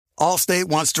Allstate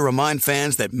wants to remind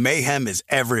fans that mayhem is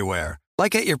everywhere,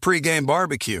 like at your pregame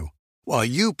barbecue. While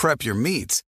you prep your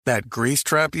meats, that grease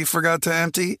trap you forgot to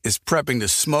empty is prepping to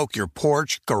smoke your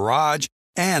porch, garage,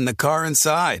 and the car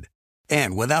inside.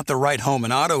 And without the right home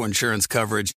and auto insurance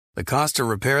coverage, the cost to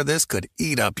repair this could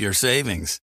eat up your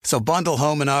savings. So bundle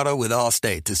home and auto with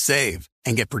Allstate to save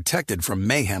and get protected from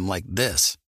mayhem like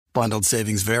this. Bundled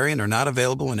savings vary and are not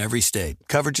available in every state.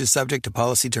 Coverage is subject to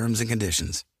policy terms and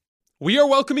conditions. We are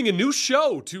welcoming a new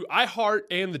show to iHeart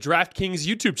and the DraftKings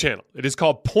YouTube channel. It is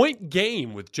called Point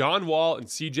Game with John Wall and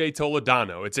CJ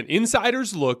Toledano. It's an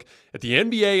insider's look at the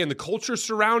NBA and the culture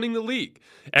surrounding the league.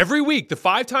 Every week, the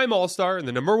five-time All-Star and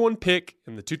the number one pick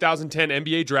in the 2010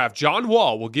 NBA draft, John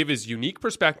Wall, will give his unique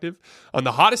perspective on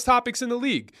the hottest topics in the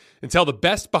league and tell the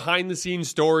best behind-the-scenes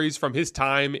stories from his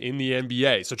time in the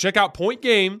NBA. So check out Point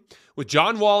Game with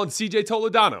John Wall and CJ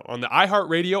Toledano on the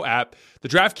iHeartRadio app, the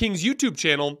DraftKings YouTube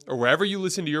channel, or wherever you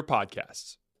listen to your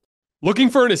podcasts. Looking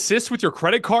for an assist with your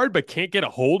credit card but can't get a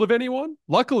hold of anyone?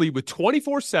 Luckily, with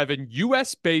 24/7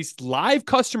 U.S.-based live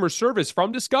customer service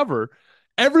from Discover,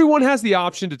 everyone has the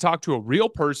option to talk to a real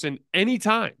person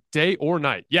anytime, day or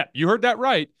night. Yeah, you heard that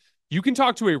right. You can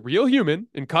talk to a real human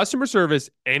in customer service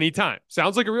anytime.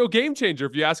 Sounds like a real game changer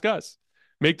if you ask us.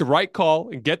 Make the right call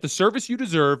and get the service you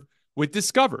deserve with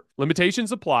Discover.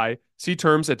 Limitations apply. See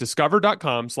terms at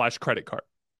discover.com/creditcard.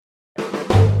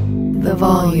 The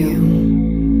volume.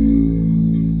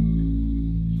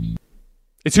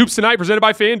 It's Hoops Tonight presented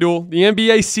by FanDuel. The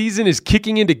NBA season is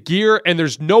kicking into gear, and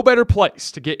there's no better place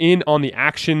to get in on the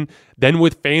action than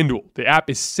with FanDuel. The app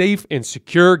is safe and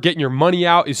secure. Getting your money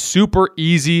out is super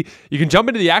easy. You can jump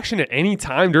into the action at any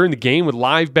time during the game with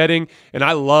live betting, and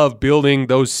I love building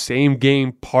those same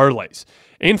game parlays.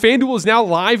 And FanDuel is now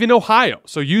live in Ohio,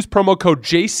 so use promo code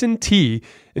JASONT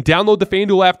and download the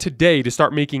FanDuel app today to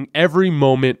start making every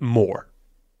moment more.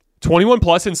 21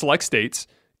 plus in select states.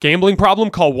 Gambling problem?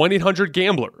 Call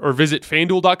 1-800-GAMBLER or visit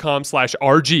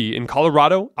FanDuel.com/RG in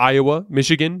Colorado, Iowa,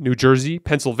 Michigan, New Jersey,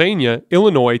 Pennsylvania,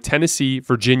 Illinois, Tennessee,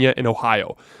 Virginia, and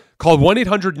Ohio. Call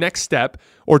 1-800-NEXT-STEP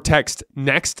or text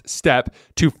NEXT-STEP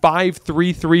to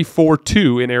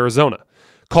 53342 in Arizona.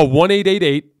 Call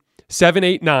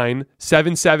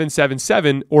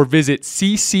 1-888-789-7777 or visit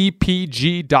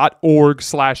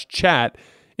ccpg.org/chat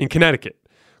in Connecticut.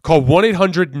 Call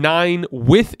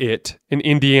 1-800-9-WITH-IT in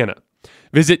Indiana.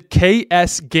 Visit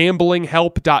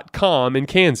ksgamblinghelp.com in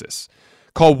Kansas.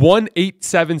 Call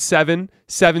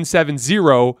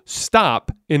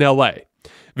 1-877-770-STOP in LA.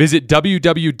 Visit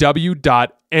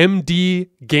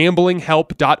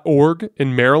www.mdgamblinghelp.org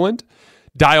in Maryland.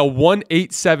 Dial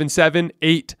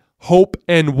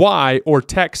 1-877-8-HOPE-NY or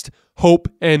text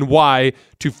HOPE-NY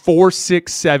to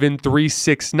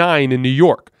 467-369 in New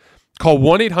York. Call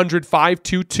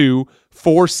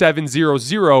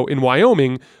 1-800-522-4700 in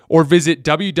Wyoming or visit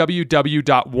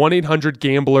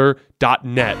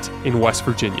www.1800gambler.net in West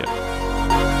Virginia.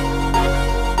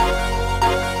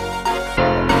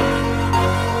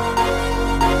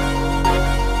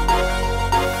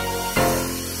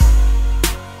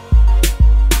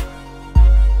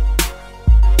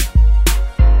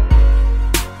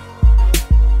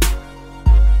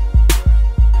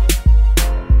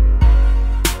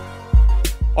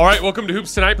 All right, welcome to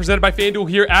Hoops Tonight, presented by FanDuel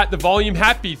here at The Volume.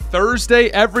 Happy Thursday,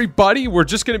 everybody. We're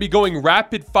just going to be going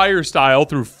rapid-fire style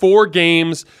through 4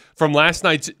 games from last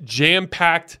night's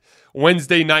jam-packed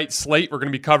Wednesday night slate. We're going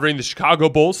to be covering the Chicago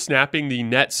Bulls snapping the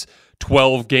Nets'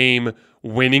 12-game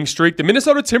winning streak. The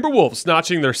Minnesota Timberwolves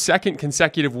notching their second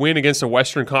consecutive win against a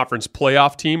Western Conference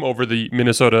playoff team over the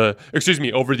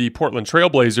Portland Trail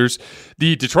Blazers.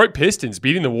 The Detroit Pistons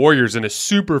beating the Warriors in a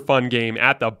super fun game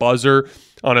at the buzzer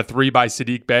on a 3 by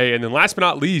Saddiq Bey. And then last but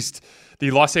not least, the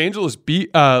Los Angeles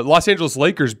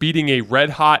Lakers beating a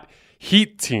red-hot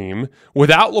Heat team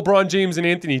without LeBron James and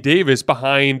Anthony Davis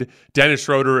behind Dennis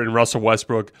Schroeder and Russell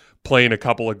Westbrook playing a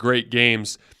couple of great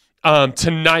games.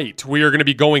 Tonight, we are going to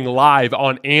be going live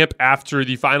on AMP after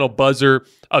the final buzzer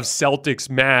of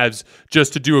Celtics-Mavs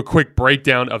just to do a quick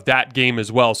breakdown of that game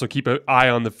as well. So keep an eye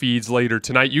on the feeds later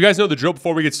tonight. You guys know the drill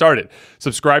before we get started.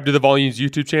 Subscribe to the Volume's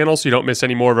YouTube channel so you don't miss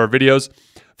any more of our videos.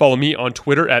 Follow me on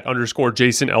Twitter at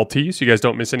 _JasonLT so you guys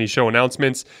don't miss any show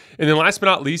announcements. And then last but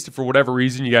not least, if for whatever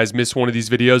reason you guys miss one of these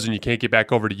videos and you can't get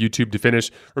back over to YouTube to finish,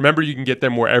 remember you can get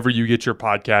them wherever you get your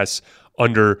podcasts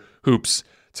under Hoops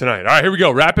Tonight. All right, here we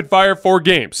go. Rapid fire 4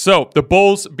 games. So the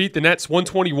Bulls beat the Nets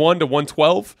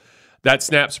 121-112. That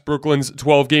snaps Brooklyn's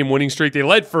 12-game winning streak. They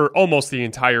led for almost the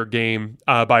entire game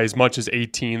by as much as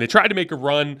 18. They tried to make a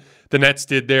run. The Nets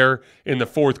did there in the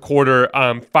fourth quarter.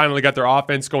 Finally got their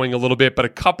offense going a little bit, but a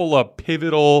couple of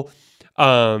pivotal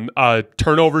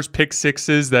turnovers, pick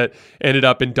sixes that ended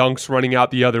up in dunks running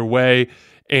out the other way.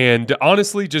 And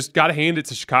honestly, just got to hand it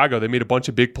to Chicago. They made a bunch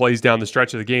of big plays down the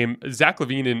stretch of the game. Zach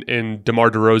LaVine and DeMar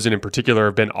DeRozan in particular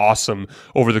have been awesome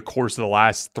over the course of the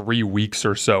last 3 weeks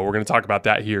or so. We're going to talk about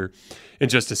that here in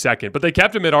just a second. But they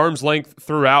kept him at arm's length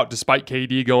throughout, despite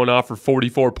KD going off for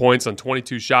 44 points on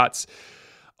 22 shots.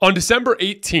 On December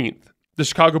 18th, the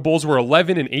Chicago Bulls were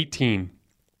 11-18,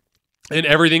 and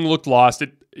everything looked lost.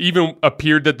 It even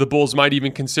appeared that the Bulls might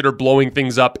even consider blowing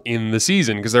things up in the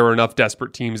season because there were enough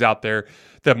desperate teams out there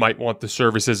that might want the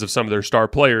services of some of their star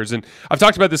players. And I've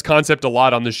talked about this concept a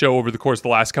lot on the show over the course of the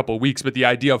last couple of weeks, but the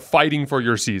idea of fighting for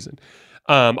your season.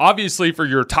 Obviously, for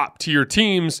your top-tier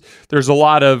teams, there's a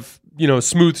lot of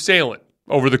smooth sailing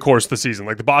over the course of the season.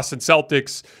 Like the Boston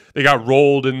Celtics, they got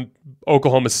rolled in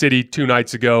Oklahoma City 2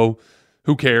 nights ago.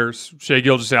 Who cares? Shai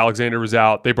Gilgeous-Alexander was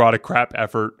out. They brought a crap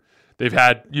effort. They've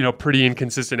had, pretty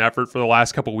inconsistent effort for the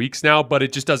last couple weeks now, but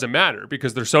it just doesn't matter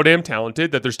because they're so damn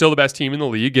talented that they're still the best team in the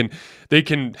league, and they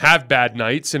can have bad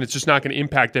nights, and it's just not going to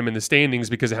impact them in the standings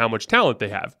because of how much talent they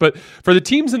have. But for the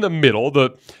teams in the middle,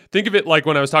 think of it like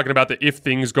when I was talking about the if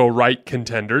things go right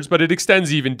contenders, but it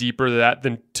extends even deeper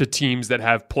than to teams that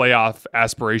have playoff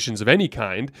aspirations of any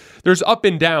kind. There's up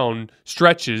and down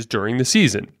stretches during the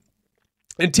season.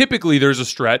 And typically there's a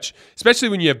stretch, especially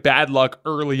when you have bad luck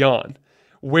early on,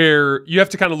 where you have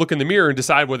to kind of look in the mirror and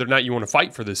decide whether or not you want to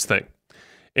fight for this thing.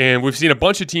 And we've seen a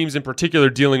bunch of teams in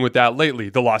particular dealing with that lately.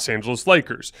 The Los Angeles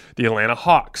Lakers, the Atlanta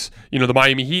Hawks, the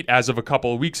Miami Heat as of a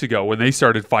couple of weeks ago when they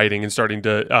started fighting and starting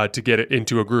to get it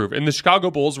into a groove. And the Chicago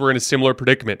Bulls were in a similar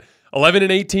predicament.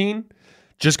 11-18,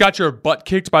 just got your butt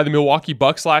kicked by the Milwaukee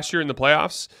Bucks last year in the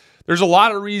playoffs. There's a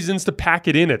lot of reasons to pack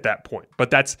it in at that point,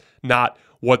 but that's not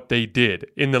what they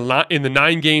did. In the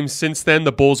 9 games since then,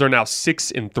 the Bulls are now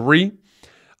 6-3.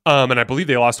 And I believe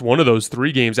they lost one of those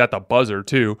 3 games at the buzzer,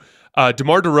 too.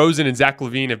 DeMar DeRozan and Zach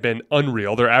LaVine have been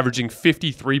unreal. They're averaging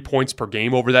 53 points per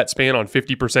game over that span on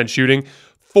 50% shooting.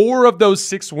 4 of those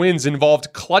 6 wins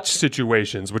involved clutch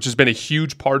situations, which has been a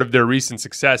huge part of their recent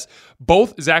success.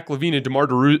 Both Zach LaVine and DeMar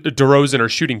DeRozan are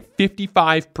shooting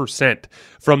 55%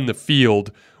 from the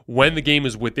field when the game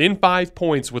is within 5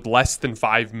 points with less than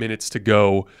 5 minutes to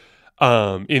go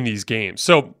in these games.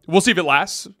 So we'll see if it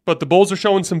lasts, but the Bulls are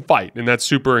showing some fight, and that's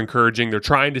super encouraging. They're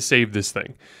trying to save this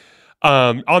thing.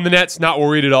 On the Nets, not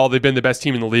worried at all. They've been the best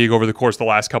team in the league over the course of the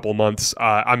last couple of months.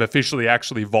 I'm officially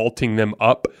actually vaulting them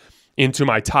up into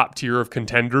my top tier of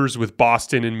contenders with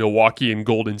Boston and Milwaukee and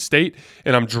Golden State,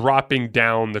 and I'm dropping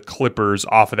down the Clippers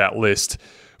off of that list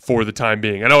for the time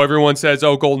being. I know everyone says,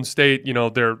 Golden State,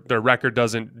 their record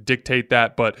doesn't dictate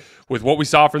that, but with what we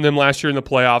saw from them last year in the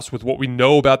playoffs, with what we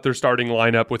know about their starting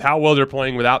lineup, with how well they're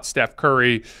playing without Steph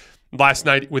Curry, last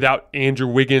night without Andrew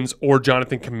Wiggins or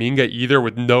Jonathan Kuminga either,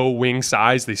 with no wing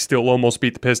size, they still almost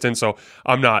beat the Pistons, so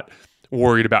I'm not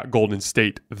worried about Golden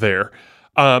State there.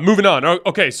 Moving on.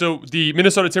 Okay, so the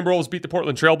Minnesota Timberwolves beat the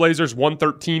Portland Trailblazers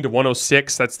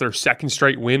 113-106. That's their second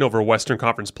straight win over a Western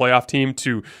Conference playoff team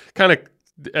to kind of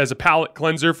as a palate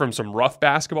cleanser from some rough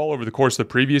basketball over the course of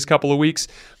the previous couple of weeks.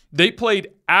 They played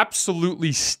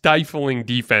absolutely stifling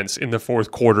defense in the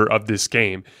fourth quarter of this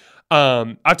game.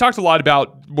 I've talked a lot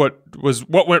about what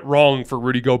went wrong for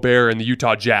Rudy Gobert and the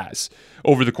Utah Jazz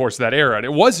over the course of that era. And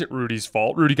it wasn't Rudy's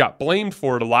fault. Rudy got blamed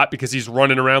for it a lot because he's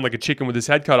running around like a chicken with his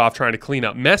head cut off trying to clean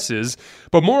up messes.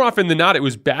 But more often than not, it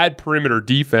was bad perimeter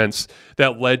defense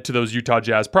that led to those Utah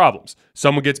Jazz problems.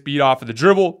 Someone gets beat off of the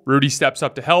dribble. Rudy steps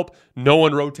up to help. No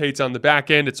one rotates on the back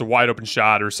end. It's a wide open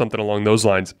shot or something along those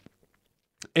lines.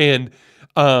 And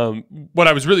what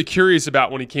I was really curious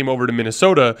about when he came over to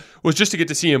Minnesota was just to get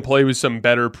to see him play with some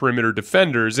better perimeter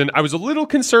defenders. And I was a little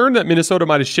concerned that Minnesota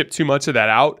might have shipped too much of that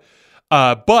out.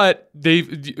 But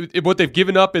what they've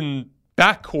given up in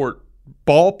backcourt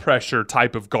ball pressure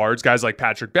type of guards, guys like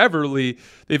Patrick Beverley,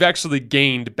 they've actually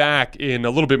gained back in a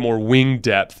little bit more wing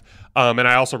depth. And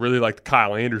I also really liked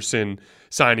Kyle Anderson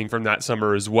signing from that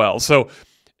summer as well. So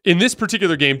in this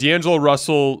particular game, D'Angelo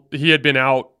Russell, he had been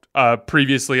out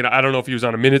previously, and I don't know if he was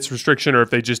on a minutes restriction or if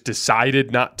they just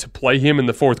decided not to play him in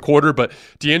the fourth quarter, but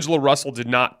D'Angelo Russell did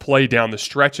not play down the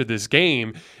stretch of this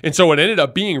game. And so it ended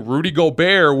up being Rudy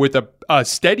Gobert with a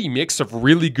steady mix of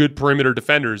really good perimeter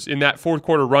defenders. In that fourth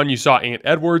quarter run, you saw Ant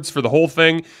Edwards for the whole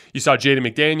thing. You saw Jaden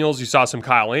McDaniels. You saw some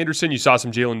Kyle Anderson. You saw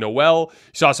some Jalen Noel.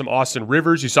 You saw some Austin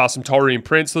Rivers. You saw some Taurean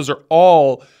Prince. Those are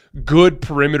all good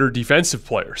perimeter defensive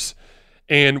players.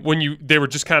 And they were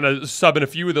just kind of subbing a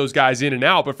few of those guys in and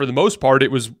out, but for the most part,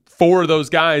 it was 4 of those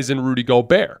guys and Rudy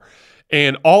Gobert.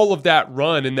 And all of that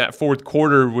run in that fourth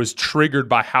quarter was triggered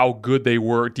by how good they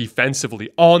were defensively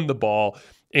on the ball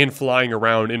and flying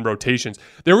around in rotations.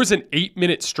 There was an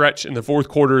 8-minute stretch in the fourth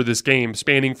quarter of this game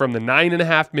spanning from the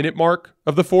 9.5-minute mark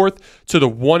of the fourth to the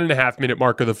 1.5-minute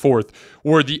mark of the fourth,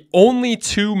 where the only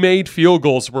two made field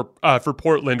goals were for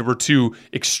Portland were two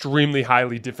extremely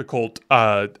highly difficult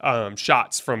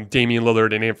shots from Damian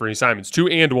Lillard and Anthony Simons. 2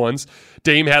 and 1s.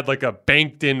 Dame had like a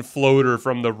banked-in floater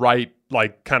from the right,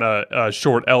 like kind of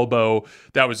short elbow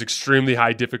that was extremely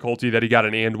high difficulty that he got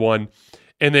an and 1.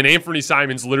 And then Anthony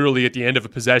Simons literally at the end of a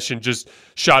possession just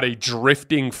shot a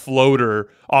drifting floater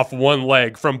off one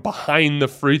leg from behind the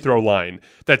free throw line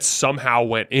that somehow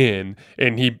went in,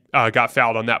 and he got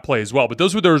fouled on that play as well. But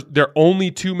those were their only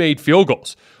 2 made field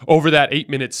goals over that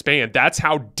 8-minute span. That's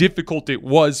how difficult it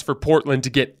was for Portland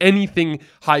to get anything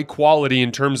high quality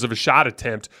in terms of a shot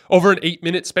attempt over an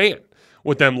 8-minute span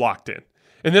with them locked in.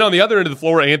 And then on the other end of the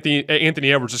floor, Anthony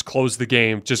Edwards just closed the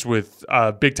game just with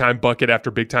big-time bucket after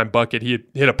big-time bucket. He had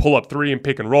hit a pull-up 3 and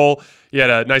pick and roll. He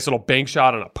had a nice little bank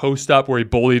shot on a post-up where he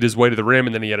bullied his way to the rim,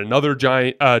 and then he had another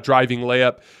giant driving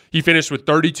layup. He finished with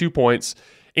 32 points.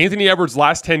 Anthony Edwards'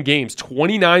 last 10 games,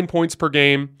 29 points per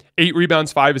game, 8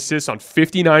 rebounds, 5 assists on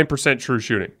 59% true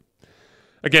shooting.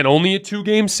 Again, only a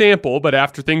 2-game sample, but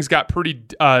after things got pretty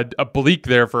bleak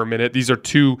there for a minute, these are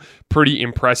 2 pretty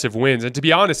impressive wins. And to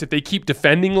be honest, if they keep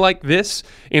defending like this,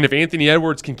 and if Anthony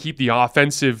Edwards can keep the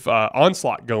offensive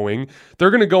onslaught going, they're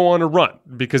going to go on a run,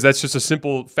 because that's just a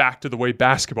simple fact of the way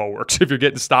basketball works. If you're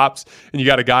getting stops and you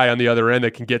got a guy on the other end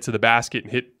that can get to the basket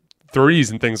and hit threes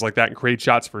and things like that and create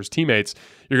shots for his teammates,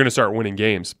 you're going to start winning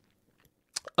games.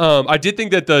 I did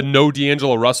think that the no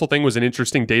D'Angelo Russell thing was an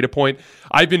interesting data point.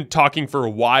 I've been talking for a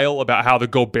while about how the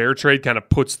Gobert trade kind of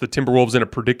puts the Timberwolves in a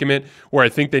predicament where I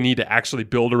think they need to actually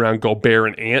build around Gobert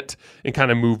and Ant and kind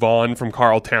of move on from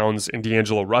Karl Towns and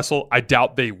D'Angelo Russell. I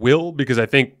doubt they will, because I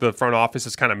think the front office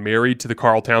is kind of married to the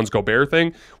Karl Towns Gobert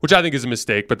thing, which I think is a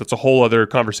mistake, but that's a whole other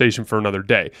conversation for another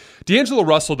day. D'Angelo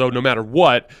Russell, though, no matter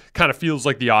what, kind of feels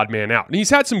like the odd man out. And he's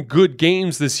had some good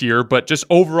games this year, but just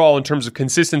overall in terms of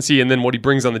consistency and then what he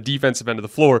brings on the defensive end of the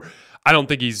floor, I don't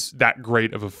think he's that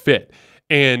great of a fit.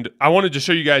 And I wanted to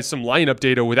show you guys some lineup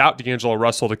data without D'Angelo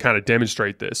Russell to kind of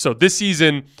demonstrate this. So this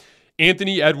season,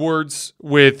 Anthony Edwards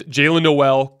with Jalen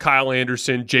Noel, Kyle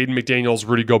Anderson, Jaden McDaniels,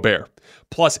 Rudy Gobert,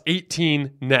 plus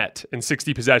 18 net in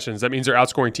 60 possessions. That means they're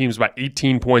outscoring teams by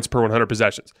 18 points per 100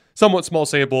 possessions. Somewhat small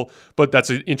sample, but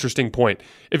that's an interesting point.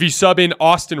 If you sub in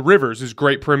Austin Rivers, who's a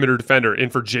great perimeter defender, in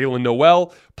for Jalen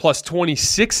Noel, plus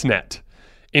 26 net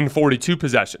in 42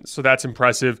 possessions. So that's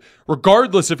impressive.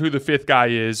 Regardless of who the fifth guy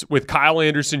is, with Kyle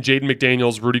Anderson, Jaden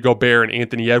McDaniels, Rudy Gobert, and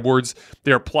Anthony Edwards,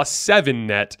 they are plus 7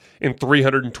 net in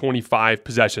 325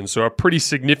 possessions. So a pretty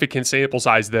significant sample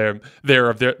size there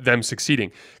of them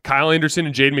succeeding. Kyle Anderson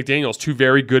and Jaden McDaniels, 2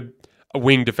 very good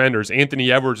wing defenders.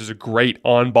 Anthony Edwards is a great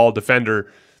on-ball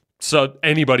defender. So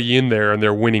anybody in there, and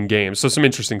they're winning games. So some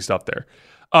interesting stuff there.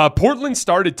 Portland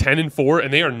started 10-4,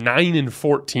 and they are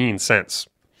 9-14 since.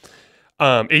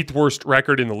 8th worst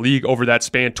record in the league over that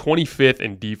span, 25th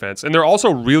in defense. And they're also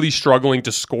really struggling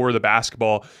to score the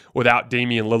basketball without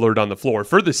Damian Lillard on the floor.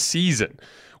 For the season,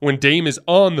 when Dame is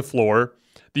on the floor,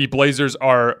 the Blazers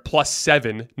are plus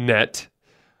 7 net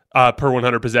per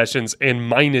 100 possessions and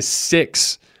minus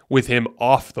 6 with him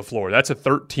off the floor. That's a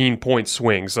 13-point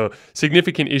swing. So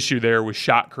significant issue there with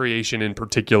shot creation in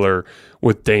particular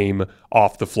with Dame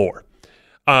off the floor.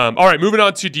 All right, moving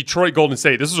on to Detroit Golden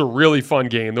State. This was a really fun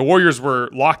game. The Warriors were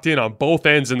locked in on both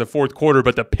ends in the fourth quarter,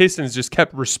 but the Pistons just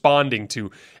kept responding to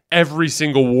every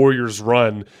single Warriors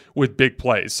run with big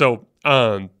plays. So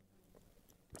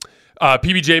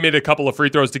PBJ made a couple of free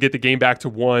throws to get the game back to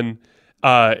 1,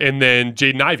 and then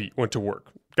Jaden Ivey went to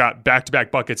work. Got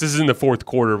back-to-back buckets. This is in the fourth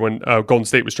quarter when Golden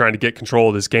State was trying to get control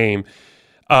of this game.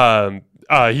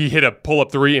 He hit a pull-up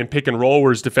 3 and pick and roll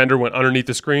where his defender went underneath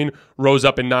the screen, rose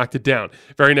up and knocked it down.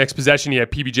 Very next possession, he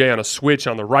had PBJ on a switch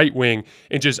on the right wing.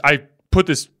 And I put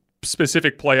this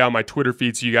specific play on my Twitter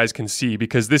feed so you guys can see,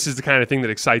 because this is the kind of thing that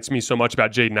excites me so much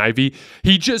about Jaden Ivey.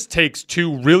 He just takes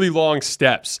 2 really long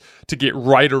steps to get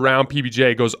right around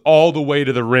PBJ, goes all the way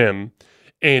to the rim,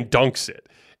 and dunks it.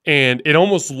 And it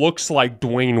almost looks like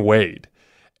Dwayne Wade.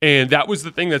 And that was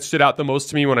the thing that stood out the most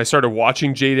to me when I started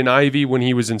watching Jaden Ivey when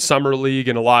he was in Summer League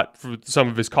and a lot for some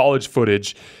of his college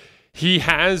footage. He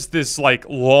has this like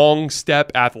long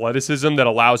step athleticism that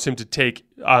allows him to take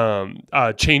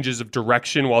changes of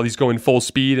direction while he's going full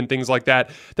speed and things like that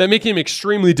make him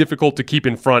extremely difficult to keep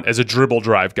in front as a dribble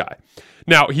drive guy.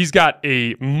 Now, he's got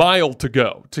a mile to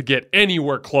go to get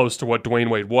anywhere close to what Dwayne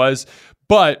Wade was,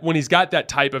 but when he's got that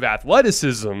type of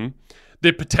athleticism,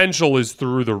 the potential is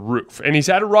through the roof. And he's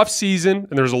had a rough season,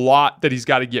 and there's a lot that he's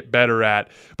got to get better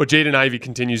at. But Jaden Ivey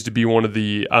continues to be one of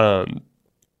the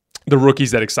the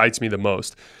rookies that excites me the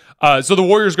most. So the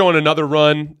Warriors go on another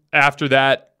run after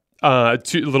that.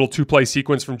 Little two-play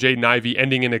sequence from Jaden Ivey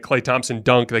ending in a Klay Thompson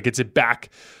dunk that gets it back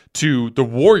to the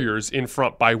Warriors in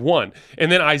front by 1. And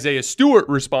then Isaiah Stewart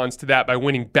responds to that by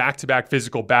winning back-to-back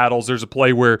physical battles. There's a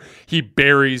play where he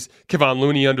buries Kevon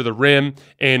Looney under the rim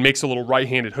and makes a little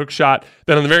right-handed hook shot.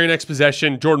 Then on the very next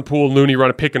possession, Jordan Poole and Looney run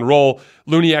a pick and roll.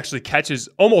 Looney actually catches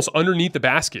almost underneath the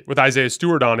basket with Isaiah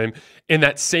Stewart on him. In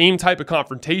that same type of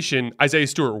confrontation, Isaiah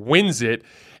Stewart wins it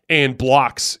and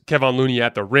blocks Kevon Looney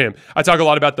at the rim. I talk a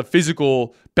lot about the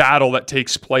physical battle that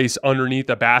takes place underneath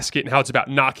the basket and how it's about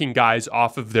knocking guys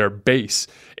off of their base.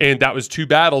 And that was 2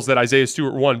 battles that Isaiah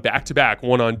Stewart won back-to-back,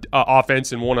 one on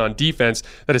offense and one on defense,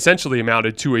 that essentially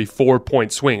amounted to a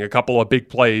 4-point swing, a couple of big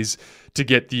plays to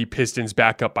get the Pistons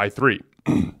back up by 3.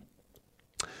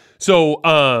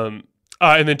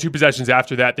 And then 2 possessions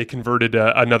after that, they converted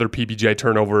another PBJ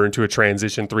turnover into a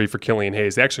transition 3 for Killian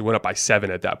Hayes. They actually went up by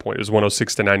 7 at that point. It was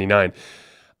 106-99.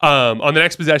 On the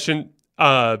next possession,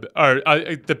 the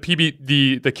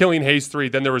Killian Hayes 3,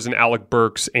 then there was an Alec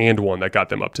Burks and one that got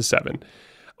them up to 7.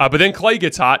 But then Klay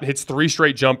gets hot and hits 3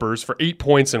 straight jumpers for 8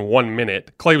 points in 1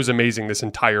 minute. Klay was amazing this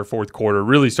entire fourth quarter,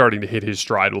 really starting to hit his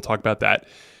stride. We'll talk about that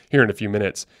here in a few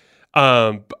minutes.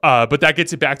 But that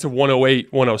gets it back to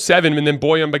 108-107, and then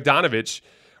Bojan Bogdanovic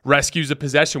rescues a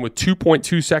possession with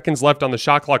 2.2 seconds left on the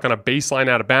shot clock on a baseline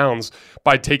out of bounds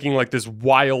by taking like this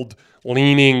wild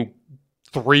leaning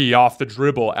 3 off the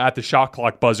dribble at the shot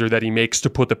clock buzzer that he makes to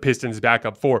put the Pistons back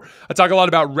up 4. I talk a lot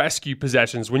about rescue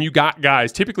possessions. When you got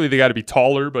guys, typically they got to be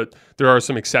taller, but there are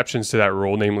some exceptions to that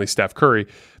rule, namely Steph Curry.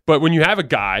 But when you have a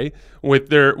guy when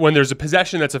there's a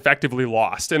possession that's effectively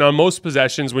lost, and on most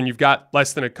possessions when you've got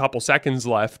less than a couple seconds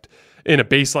left in a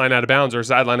baseline out of bounds or a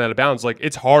sideline out of bounds, like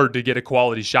it's hard to get a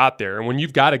quality shot there. And when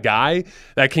you've got a guy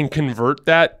that can convert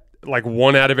that like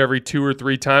 1 out of every 2 or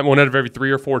 3 times, 1 out of every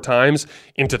 3 or 4 times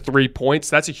into 3 points,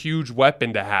 that's a huge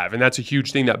weapon to have. And that's a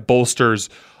huge thing that bolsters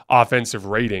offensive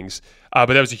ratings. But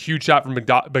that was a huge shot from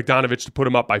Bogdanovic to put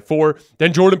him up by 4.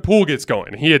 Then Jordan Poole gets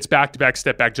going. He hits back-to-back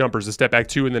step-back jumpers, a step-back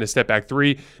 2 and then a step-back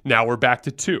 3. Now we're back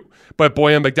to 2. But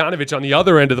Bojan Bogdanovic on the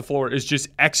other end of the floor is just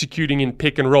executing in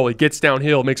pick and roll. He gets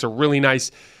downhill, makes a really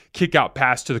nice kick-out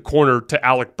pass to the corner to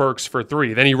Alec Burks for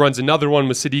 3. Then he runs another one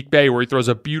with Saddiq Bey where he throws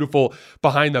a beautiful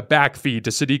behind-the-back feed to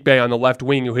Saddiq Bey on the left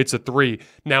wing who hits a 3.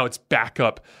 Now it's back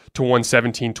up to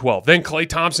 117-12. Then Klay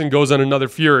Thompson goes on another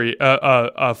flurry.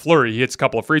 He hits a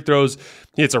couple of free throws.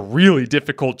 He hits a really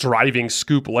difficult driving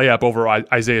scoop layup over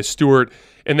Isaiah Stewart.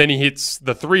 And then he hits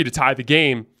the 3 to tie the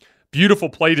game. Beautiful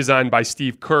play design by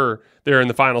Steve Kerr there in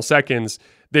the final seconds.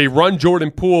 They run Anthony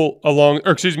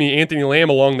Lamb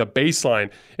along the baseline,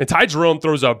 and Ty Jerome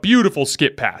throws a beautiful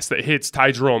skip pass that hits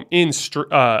Ty Jerome in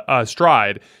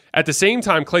stride. At the same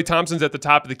time, Klay Thompson's at the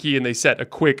top of the key, and they set a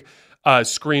quick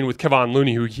screen with Kevon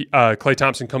Looney, who Klay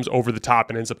Thompson comes over the top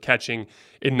and ends up catching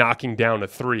and knocking down a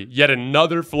 3. Yet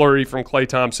another flurry from Klay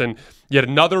Thompson, yet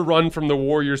another run from the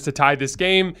Warriors to tie this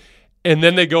game. And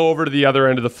then they go over to the other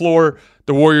end of the floor.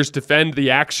 The Warriors defend the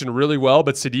action really well,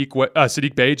 but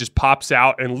Saddiq Bey just pops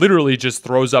out and literally just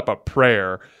throws up a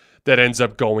prayer that ends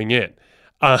up going in.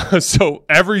 So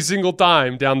every single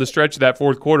time down the stretch of that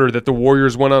fourth quarter that the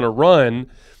Warriors went on a run,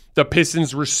 the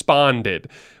Pistons responded.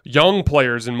 Young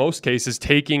players, in most cases,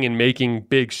 taking and making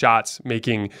big shots,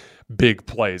 making big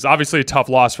plays. Obviously a tough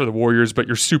loss for the Warriors, but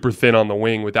you're super thin on the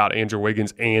wing without Andrew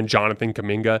Wiggins and Jonathan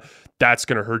Kuminga. That's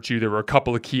going to hurt you. There were a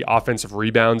couple of key offensive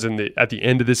rebounds at the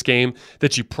end of this game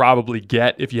that you probably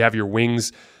get if you have your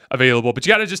wings available. But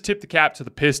you got to just tip the cap to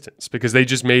the Pistons because they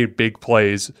just made big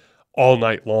plays all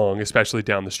night long, especially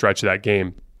down the stretch of that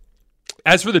game.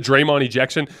 As for the Draymond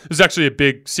ejection, this is actually a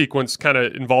big sequence kind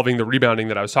of involving the rebounding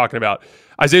that I was talking about.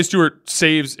 Isaiah Stewart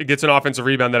gets an offensive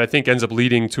rebound that I think ends up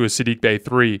leading to a Saddiq Bey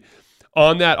 3.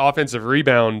 On that offensive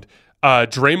rebound,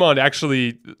 Draymond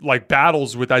actually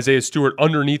battles with Isaiah Stewart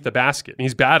underneath the basket. And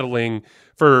he's battling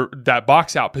for that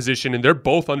box out position, and they're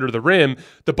both under the rim.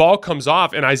 The ball comes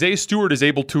off, and Isaiah Stewart is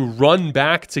able to run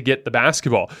back to get the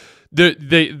basketball.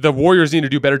 The Warriors need to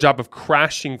do a better job of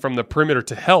crashing from the perimeter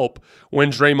to help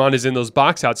when Draymond is in those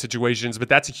box out situations, but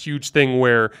that's a huge thing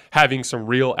where having some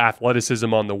real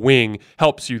athleticism on the wing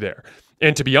helps you there.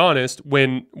 And to be honest,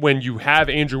 when you have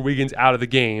Andrew Wiggins out of the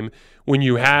game, when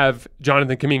you have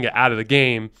Jonathan Kuminga out of the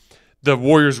game, the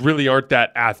Warriors really aren't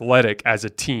that athletic as a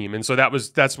team. And so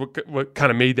that's what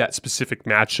kind of made that specific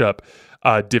matchup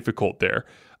difficult there.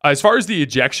 As far as the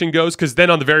ejection goes, because then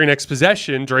on the very next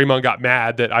possession, Draymond got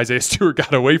mad that Isaiah Stewart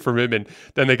got away from him, and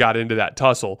then they got into that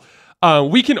tussle.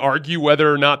 We can argue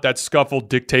whether or not that scuffle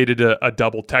dictated a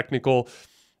double technical.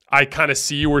 I kind of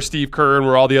see where Steve Kerr and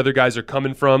where all the other guys are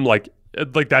coming from. Like,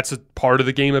 like that's a part of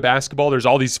the game of basketball. There's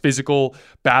all these physical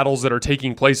battles that are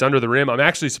taking place under the rim. I'm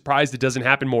actually surprised it doesn't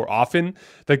happen more often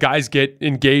that guys get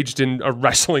engaged in a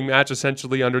wrestling match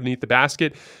essentially underneath the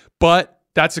basket. But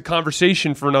that's a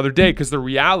conversation for another day, because the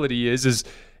reality is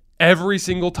every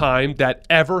single time that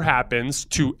ever happens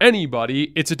to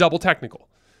anybody, it's a double technical.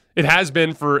 It has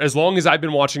been for as long as I've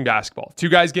been watching basketball. Two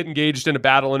guys get engaged in a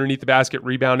battle underneath the basket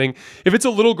rebounding. If it's a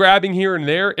little grabbing here and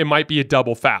there, it might be a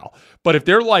double foul. But if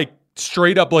they're like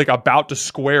straight up like about to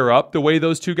square up the way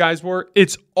those two guys were,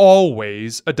 it's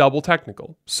always a double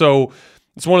technical. So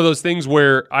it's one of those things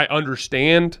where I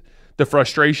understand the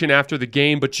frustration after the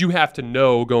game, but you have to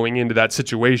know going into that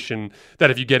situation that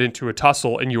if you get into a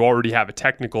tussle and you already have a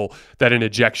technical, that an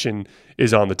ejection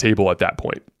is on the table at that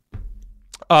point.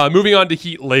 Moving on to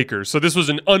Heat Lakers. So this was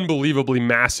an unbelievably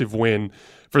massive win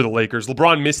for the Lakers.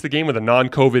 LeBron missed the game with a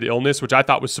non-COVID illness, which I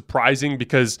thought was surprising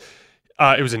because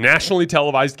it was a nationally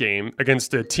televised game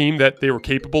against a team that they were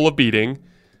capable of beating.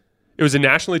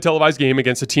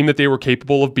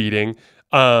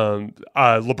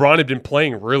 LeBron had been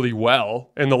playing really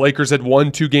well, and the Lakers had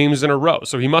won 2 games in a row,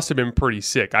 so he must have been pretty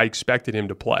sick. I expected him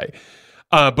to play.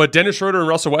 But Dennis Schroeder and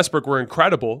Russell Westbrook were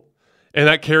incredible, and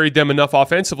that carried them enough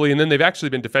offensively, and then they've actually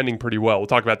been defending pretty well. We'll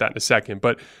talk about that in a second.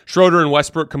 But Schroeder and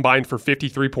Westbrook combined for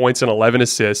 53 points and 11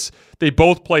 assists. They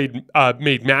both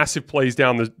made massive plays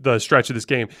down the stretch of this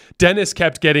game. Dennis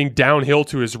kept getting downhill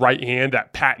to his right hand,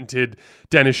 that patented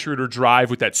Dennis Schroeder drive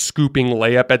with that scooping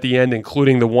layup at the end,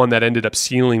 including the one that ended up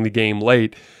sealing the game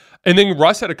late. And then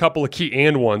Russ had a couple of key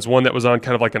and ones, one that was on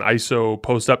kind of like an ISO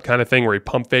post-up kind of thing where he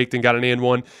pump faked and got an and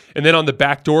one. And then on the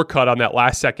backdoor cut on that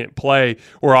last second play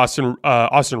where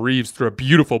Austin Reeves threw a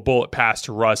beautiful bullet pass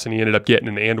to Russ and he ended up getting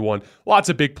an and one. Lots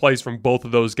of big plays from both of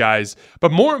those guys.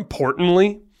 But more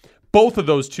importantly, both of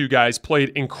those two guys played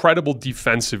incredible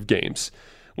defensive games.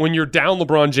 When you're down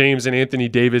LeBron James and Anthony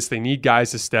Davis, they need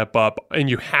guys to step up, and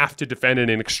you have to defend at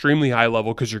an extremely high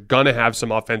level because you're going to have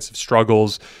some offensive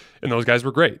struggles, and those guys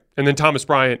were great. And then Thomas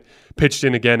Bryant pitched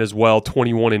in again as well,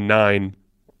 21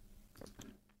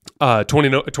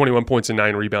 points and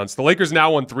 9 rebounds. The Lakers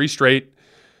now won 3 straight,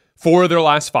 4 of their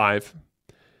last 5.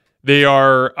 They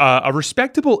are a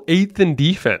respectable 8th in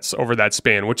defense over that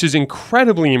span, which is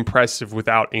incredibly impressive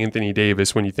without Anthony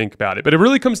Davis when you think about it. But it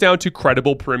really comes down to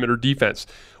credible perimeter defense.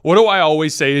 What do I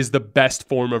always say is the best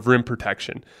form of rim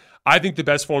protection? I think the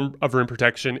best form of rim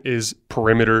protection is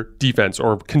perimeter defense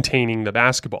or containing the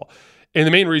basketball. And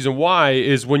the main reason why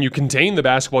is when you contain the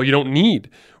basketball, you don't need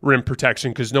rim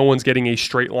protection because no one's getting a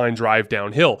straight line drive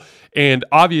downhill. And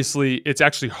obviously, it's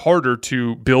actually harder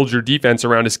to build your defense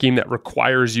around a scheme that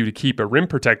requires you to keep a rim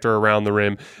protector around the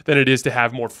rim than it is to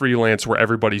have more freelance where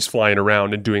everybody's flying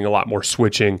around and doing a lot more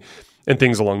switching and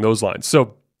things along those lines.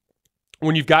 So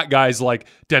when you've got guys like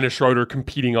Dennis Schroeder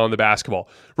competing on the basketball,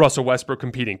 Russell Westbrook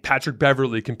competing, Patrick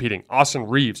Beverley competing, Austin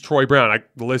Reeves, Troy Brown,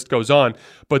 the list goes on.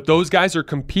 But those guys are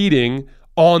competing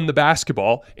on the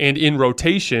basketball and in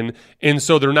rotation, and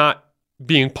so they're not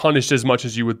being punished as much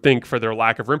as you would think for their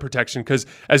lack of rim protection, because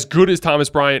as good as Thomas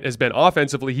Bryant has been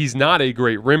offensively, he's not a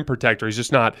great rim protector. He's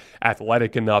just not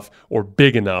athletic enough or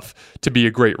big enough to be a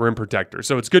great rim protector.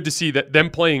 So it's good to see that them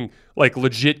playing like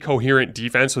legit coherent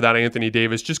defense without Anthony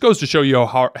Davis just goes to show you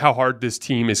how hard this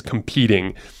team is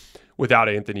competing without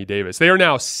Anthony Davis. They are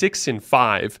now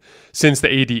 6-5 since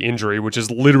the AD injury, which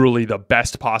is literally the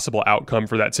best possible outcome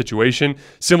for that situation.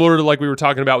 Similar to like we were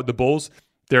talking about with the Bulls,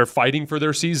 they're fighting for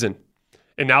their season.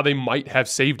 And now they might have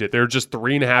saved it. They're just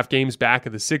 3.5 games back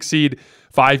of the 6 seed,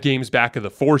 5 games back of the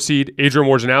 4 seed. Adrian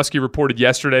Wojnarowski reported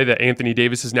yesterday that Anthony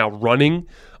Davis is now running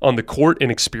on the court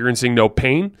and experiencing no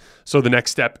pain. So the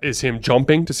next step is him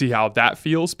jumping to see how that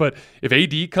feels. But if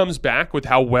AD comes back with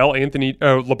how well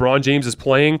LeBron James is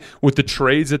playing, with the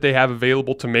trades that they have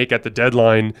available to make at the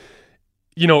deadline,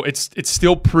 you know, it's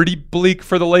still pretty bleak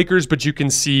for the Lakers, but you can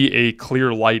see a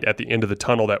clear light at the end of the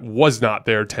tunnel that was not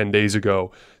there 10 days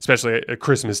ago, especially at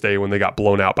Christmas Day when they got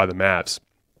blown out by the Mavs.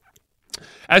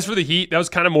 As for the Heat, that was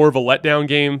kind of more of a letdown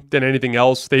game than anything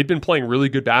else. They'd been playing really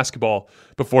good basketball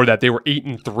before that. They were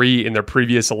 8-3 in their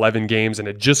previous 11 games and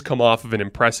had just come off of an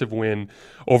impressive win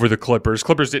over the Clippers.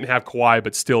 Clippers didn't have Kawhi,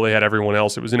 but still they had everyone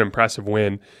else. It was an impressive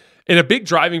win. And a big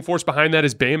driving force behind that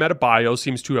is Bam Adebayo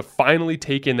seems to have finally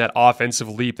taken that offensive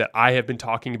leap that I have been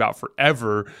talking about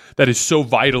forever that is so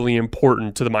vitally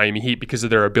important to the Miami Heat because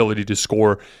of their ability to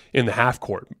score in the half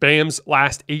court. Bam's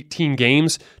last 18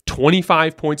 games,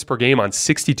 25 points per game on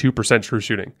 62% true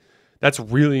shooting. That's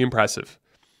really impressive.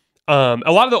 A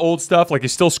lot of the old stuff, like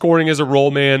he's still scoring as a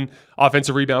roll man,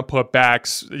 offensive rebound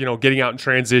putbacks, getting out in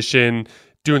transition,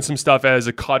 doing some stuff as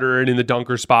a cutter and in the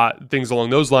dunker spot, things along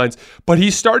those lines. But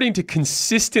he's starting to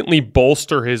consistently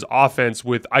bolster his offense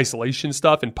with isolation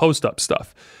stuff and post-up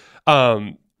stuff.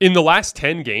 In the last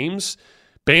 10 games,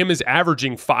 Bam is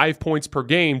averaging 5 points per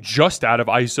game just out of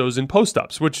ISOs and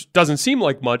post-ups, which doesn't seem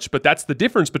like much, but that's the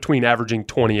difference between averaging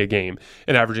 20 a game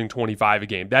and averaging 25 a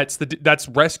game. That's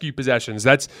rescue possessions.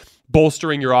 That's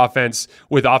bolstering your offense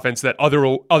with offense that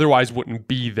otherwise wouldn't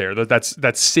be there.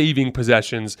 That's saving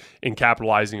possessions and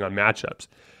capitalizing on matchups.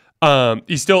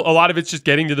 He's still, a lot of it's just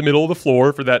getting to the middle of the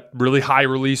floor for that really high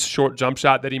release short jump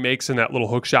shot that he makes and that little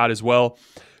hook shot as well.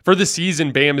 For the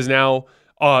season, Bam is now,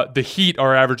 the Heat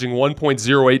are averaging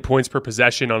 1.08 points per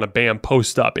possession on a Bam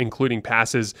post-up, including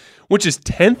passes, which is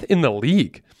 10th in the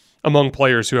league among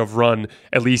players who have run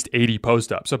at least 80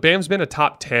 post-ups. So Bam's been a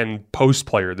top 10 post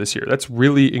player this year. That's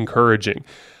really encouraging.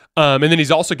 And then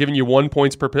he's also giving you 1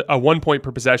 point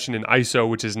per possession in ISO,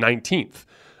 which is 19th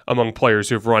among players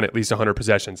who have run at least 100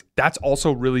 possessions. That's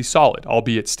also really solid,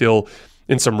 albeit still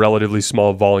in some relatively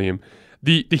small volume.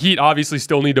 The Heat obviously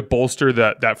still need to bolster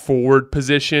that forward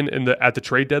position at the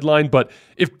trade deadline, but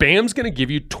if Bam's going to give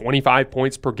you 25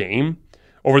 points per game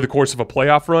over the course of a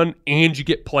playoff run, and you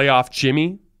get playoff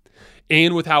Jimmy,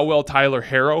 and with how well Tyler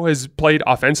Herro has played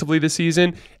offensively this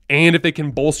season, and if they can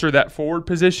bolster that forward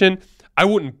position, I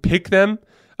wouldn't pick them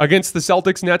against the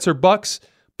Celtics, Nets, or Bucks,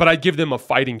 but I'd give them a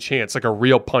fighting chance, like a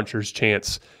real puncher's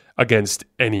chance against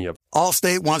any of them.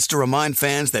 Allstate wants to remind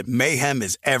fans that mayhem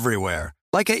is everywhere.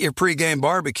 Like at your pregame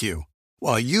barbecue.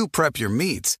 While you prep your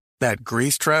meats, that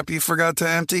grease trap you forgot to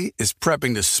empty is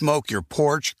prepping to smoke your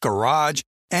porch, garage,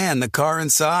 and the car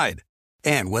inside.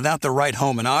 And without the right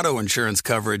home and auto insurance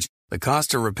coverage, the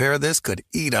cost to repair this could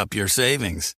eat up your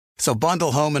savings. So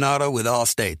bundle home and auto with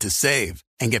Allstate to save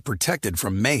and get protected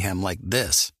from mayhem like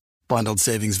this. Bundled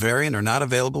savings vary and are not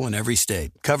available in every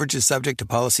state. Coverage is subject to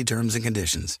policy terms and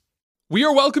conditions. We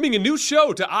are welcoming a new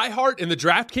show to iHeart and the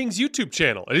DraftKings YouTube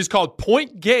channel. It is called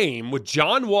Point Game with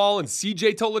John Wall and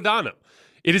CJ Toledano.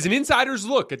 It is an insider's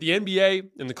look at the NBA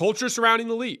and the culture surrounding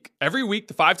the league. Every week,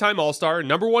 the five-time All-Star and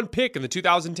number one pick in the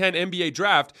 2010 NBA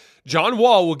Draft, John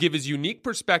Wall will give his unique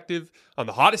perspective on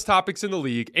the hottest topics in the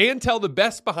league and tell the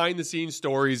best behind-the-scenes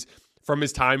stories from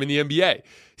his time in the NBA.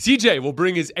 CJ will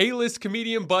bring his A-list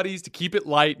comedian buddies to keep it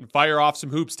light and fire off some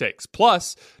hoops takes.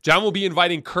 Plus, John will be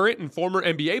inviting current and former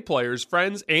NBA players,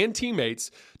 friends, and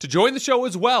teammates to join the show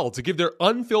as well to give their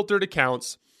unfiltered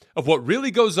accounts of what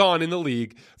really goes on in the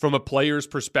league from a player's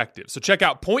perspective. So check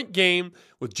out Point Game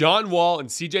with John Wall and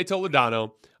CJ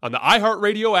Toledano on the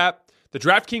iHeartRadio app, the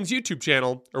DraftKings YouTube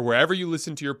channel, or wherever you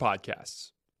listen to your podcasts.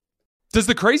 Does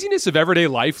the craziness of everyday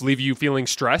life leave you feeling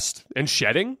stressed and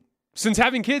shedding? Since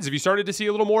having kids, have you started to see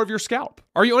a little more of your scalp?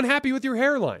 Are you unhappy with your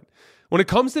hairline? When it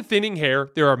comes to thinning hair,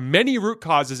 there are many root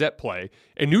causes at play,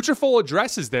 and Nutrafol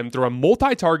addresses them through a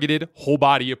multi-targeted,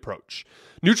 whole-body approach.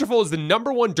 Nutrafol is the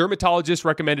 #1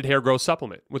 dermatologist-recommended hair growth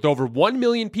supplement, with over 1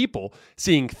 million people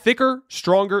seeing thicker,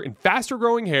 stronger, and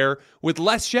faster-growing hair with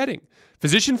less shedding.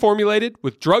 Physician-formulated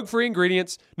with drug-free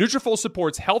ingredients, Nutrafol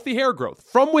supports healthy hair growth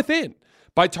from within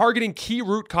by targeting key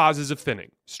root causes of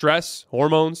thinning: stress,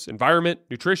 hormones, environment,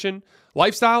 nutrition,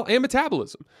 lifestyle, and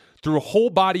metabolism through whole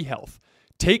body health.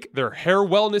 Take their hair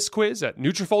wellness quiz at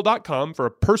Nutrafol.com for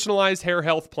a personalized hair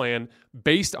health plan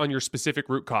based on your specific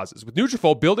root causes. With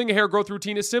Nutrafol, building a hair growth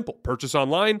routine is simple. Purchase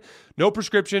online, no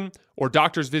prescription or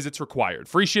doctor's visits required.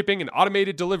 Free shipping and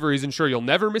automated deliveries ensure you'll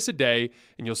never miss a day,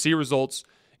 and you'll see results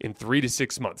in 3 to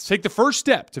 6 months. Take the first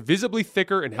step to visibly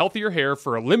thicker and healthier hair.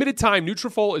 For a limited time,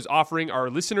 Nutrafol is offering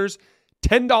our listeners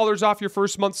 $10 off your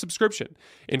first month subscription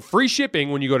and free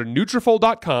shipping when you go to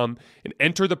Nutrafol.com and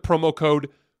enter the promo code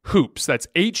HOOPS. That's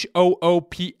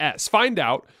HOOPS. Find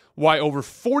out why over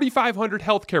 4,500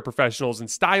 healthcare professionals and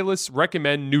stylists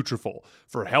recommend Nutrafol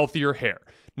for healthier hair.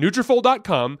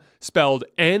 Nutrafol.com, spelled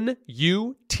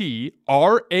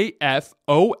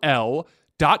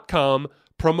Nutrafol.com,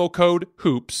 promo code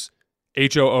HOOPS,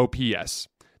 HOOPS.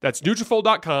 That's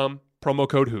Nutrafol.com, promo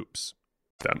code HOOPS.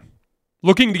 Done.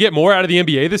 Looking to get more out of the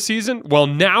NBA this season? Well,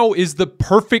 now is the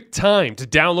perfect time to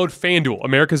download FanDuel,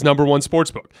 America's #1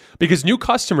 sportsbook, because new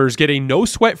customers get a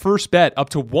no-sweat first bet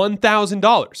up to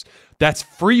 $1,000. That's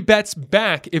free bets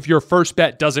back if your first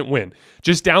bet doesn't win.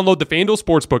 Just download the FanDuel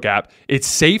Sportsbook app. It's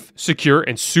safe, secure,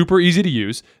 and super easy to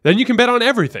use. Then you can bet on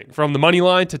everything from the money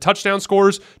line to touchdown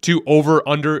scores to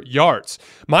over-under yards.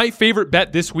 My favorite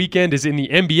bet this weekend is in the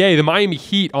NBA. The Miami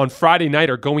Heat on Friday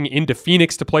night are going into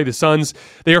Phoenix to play the Suns.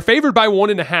 They are favored by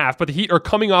 1.5, but the Heat are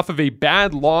coming off of a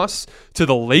bad loss to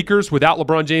the Lakers without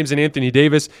LeBron James and Anthony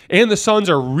Davis, and the Suns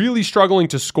are really struggling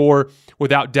to score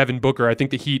without Devin Booker. I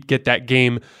think the Heat get that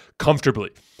game comfortably.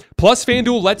 Plus,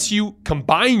 FanDuel lets you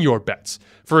combine your bets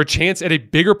for a chance at a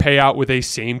bigger payout with a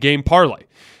same-game parlay.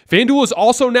 FanDuel is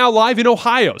also now live in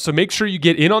Ohio, so make sure you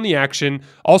get in on the action,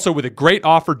 also with a great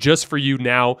offer just for you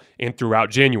now and throughout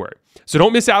January. So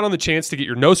don't miss out on the chance to get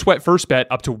your no-sweat first bet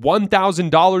up to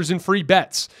 $1,000 in free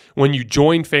bets when you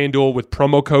join FanDuel with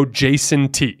promo code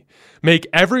JASONT. Make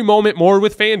every moment more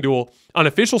with FanDuel, an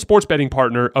official sports betting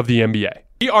partner of the NBA.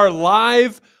 We are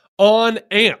live on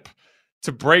AMP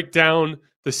to break down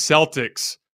the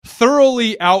Celtics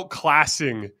thoroughly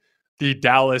outclassing the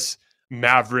Dallas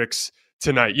Mavericks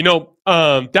tonight.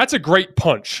 That's a great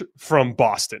punch from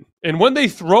Boston. And when they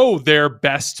throw their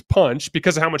best punch,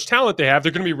 because of how much talent they have,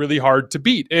 they're going to be really hard to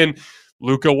beat. And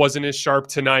Luka wasn't as sharp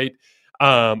tonight.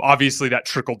 Obviously, that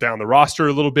trickled down the roster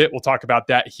a little bit. We'll talk about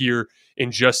that here in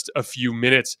just a few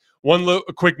minutes. A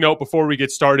quick note before we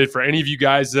get started for any of you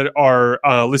guys that are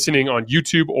listening on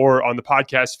YouTube or on the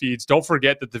podcast feeds, don't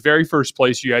forget that the very first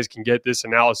place you guys can get this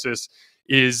analysis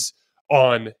is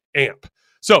on AMP.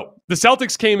 So the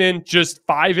Celtics came in just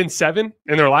 5-7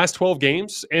 in their last 12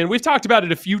 games, and we've talked about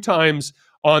it a few times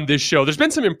on this show. There's been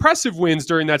some impressive wins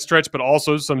during that stretch, but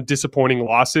also some disappointing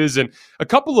losses and a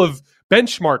couple of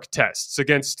benchmark tests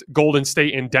against Golden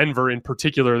State and Denver in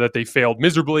particular that they failed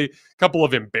miserably. A couple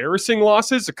of embarrassing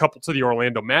losses, a couple to the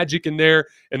Orlando Magic in there,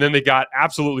 and then they got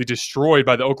absolutely destroyed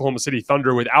by the Oklahoma City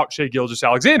Thunder without Shai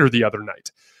Gilgeous-Alexander the other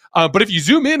night. But if you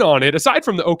zoom in on it, aside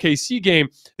from the OKC game,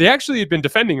 they actually had been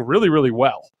defending really, really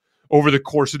well over the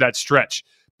course of that stretch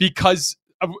because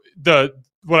of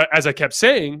as I kept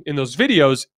saying in those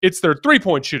videos, it's their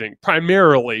three-point shooting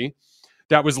primarily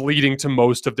that was leading to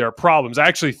most of their problems. I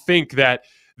actually think that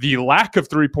the lack of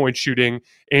three-point shooting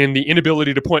and the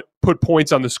inability to put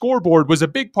points on the scoreboard was a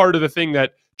big part of the thing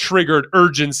that triggered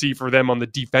urgency for them on the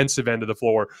defensive end of the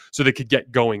floor so they could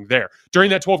get going there. During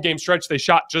that 12-game stretch, they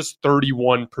shot just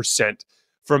 31%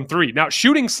 from three. Now,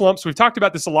 shooting slumps, we've talked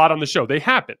about this a lot on the show. They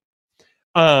happen.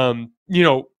 As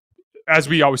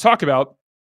we always talk about,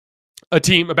 a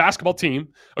basketball team,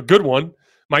 a good one,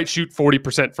 might shoot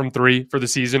 40% from three for the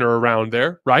season or around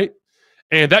there, right?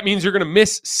 And that means you're going to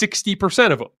miss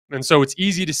 60% of them. And so it's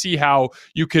easy to see how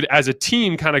you could, as a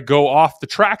team, kind of go off the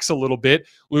tracks a little bit,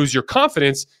 lose your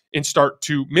confidence, and start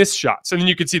to miss shots. And then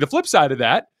you can see the flip side of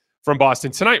that from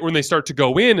Boston tonight when they start to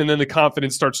go in and then the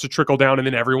confidence starts to trickle down and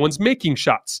then everyone's making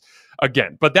shots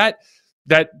again. But that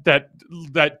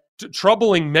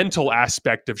troubling mental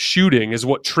aspect of shooting is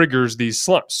what triggers these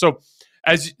slumps. So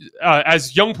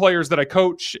as young players that I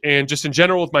coach and just in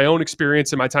general with my own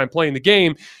experience and my time playing the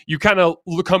game, you kind of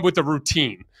come with a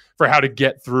routine for how to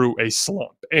get through a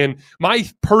slump. And my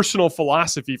personal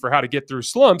philosophy for how to get through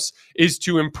slumps is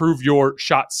to improve your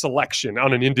shot selection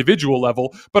on an individual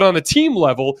level. But on a team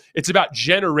level, it's about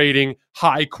generating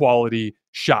high quality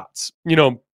shots.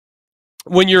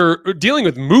 When you're dealing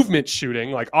with movement shooting,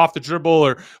 like off the dribble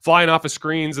or flying off of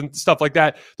screens and stuff like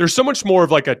that, there's so much more of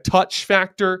like a touch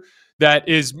factor that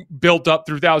is built up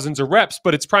through thousands of reps,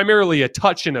 but it's primarily a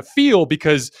touch and a feel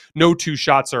because no two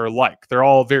shots are alike. They're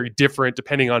all very different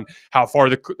depending on how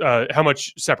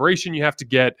much separation you have to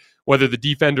get, whether the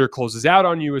defender closes out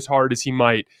on you as hard as he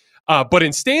might. But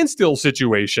in standstill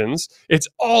situations, it's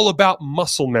all about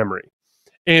muscle memory.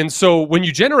 And so when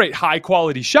you generate high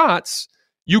quality shots,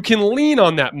 you can lean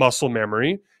on that muscle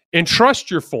memory and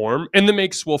trust your form, and the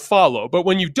makes will follow. But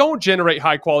when you don't generate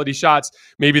high quality shots,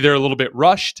 maybe they're a little bit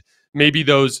rushed. Maybe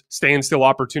those standstill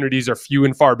opportunities are few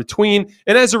and far between.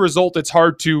 And as a result, it's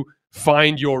hard to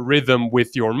find your rhythm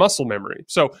with your muscle memory.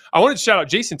 So I wanted to shout out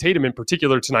Jason Tatum in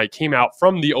particular tonight, came out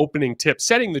from the opening tip,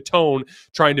 setting the tone,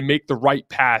 trying to make the right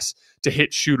pass to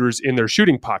hit shooters in their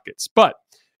shooting pockets. But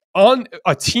on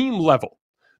a team level,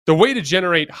 the way to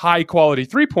generate high quality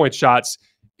three-point shots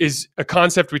is a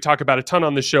concept we talk about a ton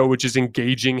on the show, which is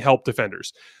engaging help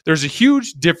defenders. There's a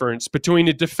huge difference between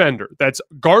a defender that's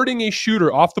guarding a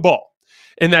shooter off the ball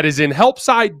and that is in help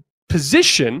side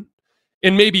position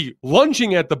and maybe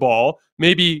lunging at the ball,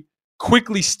 maybe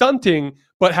quickly stunting,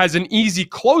 but has an easy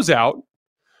closeout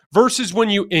versus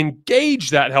when you engage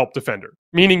that help defender,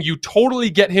 meaning you totally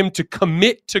get him to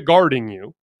commit to guarding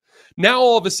you. Now,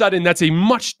 all of a sudden, that's a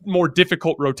much more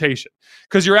difficult rotation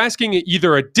because you're asking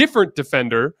either a different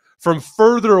defender from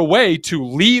further away to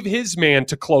leave his man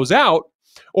to close out,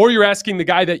 or you're asking the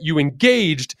guy that you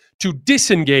engaged to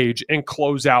disengage and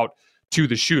close out to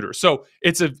the shooter. So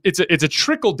it's a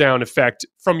trickle-down effect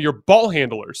from your ball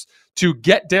handlers to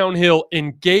get downhill,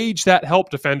 engage that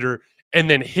help defender, and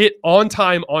then hit on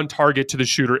time, on target to the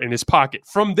shooter in his pocket.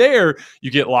 From there,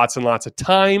 you get lots and lots of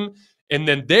time And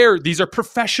then these are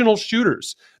professional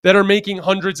shooters that are making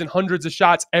hundreds and hundreds of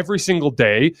shots every single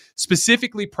day,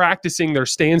 specifically practicing their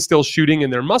standstill shooting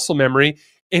and their muscle memory.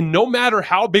 And no matter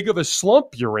how big of a slump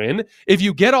you're in, if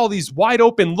you get all these wide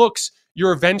open looks,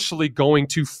 you're eventually going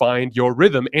to find your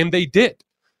rhythm. And they did,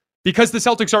 because the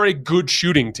Celtics are a good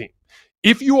shooting team.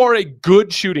 If you are a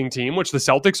good shooting team, which the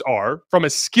Celtics are, from a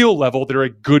skill level, they're a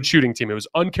good shooting team. It was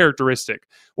uncharacteristic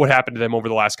what happened to them over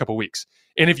the last couple of weeks.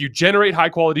 And if you generate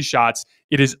high-quality shots,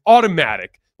 it is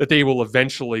automatic that they will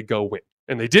eventually go win.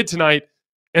 And they did tonight,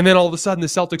 and then all of a sudden the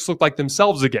Celtics looked like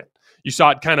themselves again. You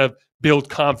saw it kind of build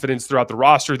confidence throughout the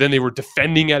roster. Then they were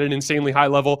defending at an insanely high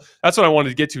level. That's what I wanted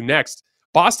to get to next.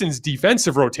 Boston's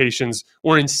defensive rotations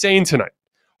were insane tonight.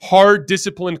 Hard,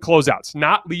 disciplined closeouts,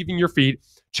 not leaving your feet,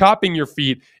 chopping your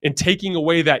feet, and taking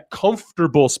away that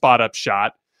comfortable spot-up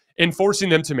shot and forcing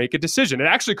them to make a decision. It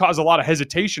actually caused a lot of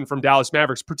hesitation from Dallas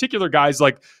Mavericks, particular guys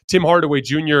like Tim Hardaway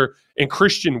Jr. and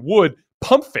Christian Wood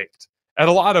pump faked at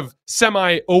a lot of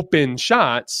semi-open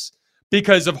shots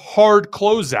because of hard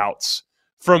closeouts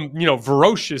from,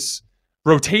 ferocious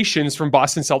rotations from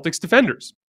Boston Celtics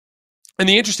defenders. And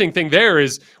the interesting thing there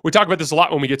is, we talk about this a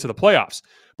lot when we get to the playoffs,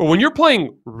 but when you're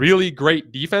playing really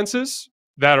great defenses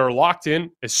that are locked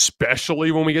in,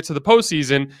 especially when we get to the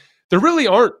postseason, there really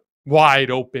aren't wide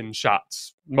open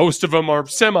shots. Most of them are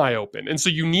semi-open. And so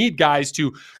you need guys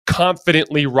to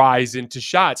confidently rise into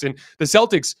shots. And the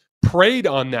Celtics preyed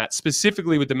on that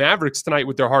specifically with the Mavericks tonight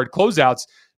with their hard closeouts.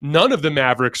 None of the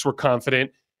Mavericks were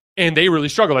confident, and they really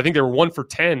struggled. I think they were 1 for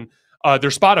 10.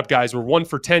 Their spot-up guys were 1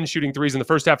 for 10 shooting threes in the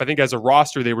first half. I think as a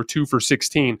roster, they were 2 for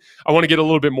 16. I want to get a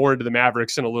little bit more into the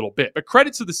Mavericks in a little bit. But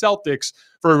credit to the Celtics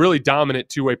for a really dominant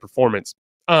two-way performance.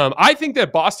 I think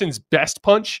that Boston's best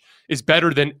punch is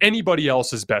better than anybody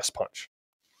else's best punch.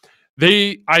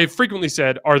 I have frequently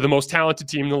said, are the most talented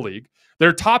team in the league.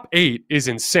 Their top 8 is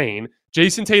insane.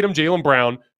 Jason Tatum, Jaylen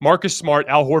Brown, Marcus Smart,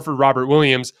 Al Horford, Robert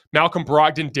Williams, Malcolm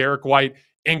Brogdon, Derek White,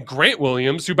 and Grant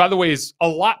Williams, who, by the way, is a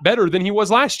lot better than he was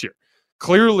last year.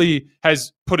 Clearly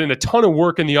has put in a ton of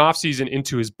work in the offseason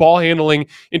into his ball handling,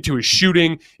 into his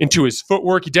shooting, into his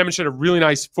footwork. He demonstrated a really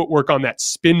nice footwork on that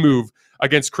spin move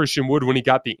against Christian Wood when he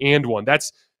got the and one.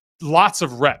 That's lots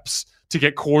of reps to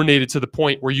get coordinated to the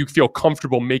point where you feel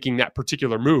comfortable making that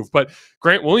particular move. But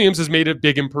Grant Williams has made a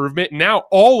big improvement. Now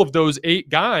all of those 8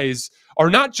 guys are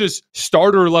not just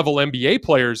starter level NBA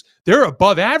players, they're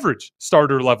above average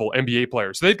starter level NBA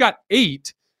players. So they've got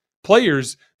 8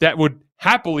 players that would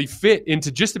happily fit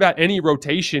into just about any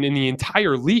rotation in the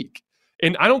entire league.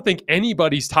 And I don't think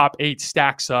anybody's top 8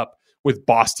 stacks up with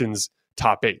Boston's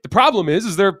top 8. The problem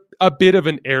is they're a bit of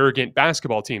an arrogant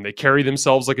basketball team. They carry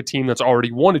themselves like a team that's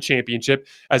already won a championship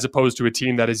as opposed to a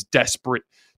team that is desperate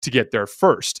to get there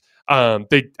first.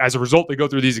 As a result, they go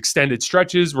through these extended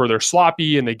stretches where they're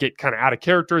sloppy and they get kind of out of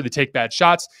character. They take bad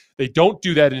shots. They don't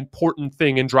do that important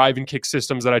thing in drive and kick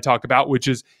systems that I talk about, which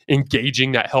is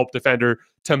engaging that help defender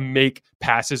to make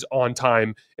passes on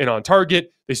time and on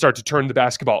target. They start to turn the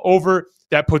basketball over.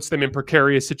 That puts them in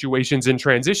precarious situations in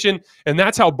transition. And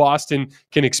that's how Boston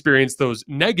can experience those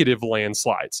negative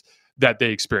landslides that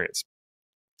they experience.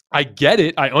 I get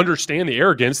it. I understand the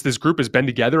arrogance. This group has been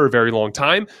together a very long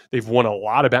time. They've won a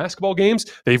lot of basketball games.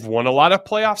 They've won a lot of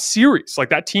playoff series. Like,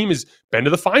 that team has been to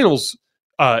the finals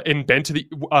and been to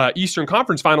the Eastern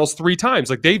Conference Finals 3 times.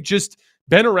 Like, they've just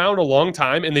been around a long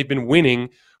time and they've been winning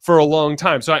for a long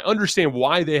time. So I understand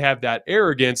why they have that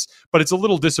arrogance, but it's a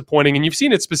little disappointing. And you've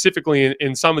seen it specifically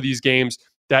in some of these games.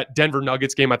 That Denver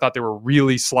Nuggets game, I thought they were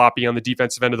really sloppy on the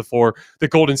defensive end of the floor. The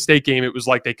Golden State game, it was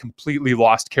like they completely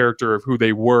lost character of who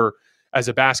they were as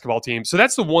a basketball team. So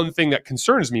that's the one thing that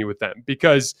concerns me with them,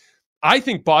 because I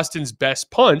think Boston's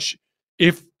best punch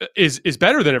is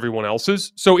better than everyone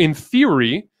else's. So in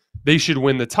theory, they should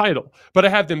win the title. But I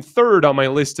have them 3rd on my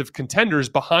list of contenders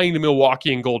behind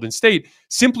Milwaukee and Golden State,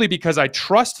 simply because I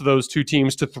trust those 2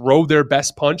 teams to throw their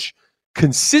best punch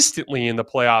consistently in the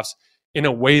playoffs in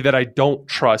a way that I don't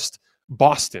trust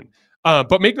Boston.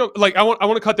 But I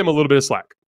want to cut them a little bit of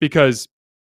slack, because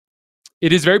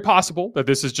it is very possible that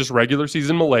this is just regular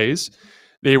season malaise.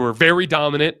 They were very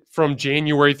dominant from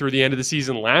January through the end of the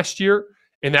season last year,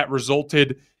 and that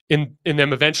resulted in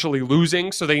them eventually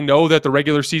losing. So they know that the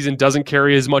regular season doesn't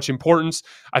carry as much importance.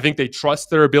 I think they trust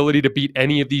their ability to beat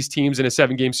any of these teams in a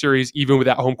 7-game series, even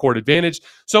without home court advantage.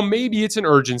 So maybe it's an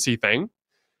urgency thing.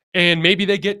 And maybe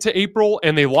they get to April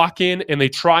and they lock in and they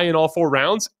try in all 4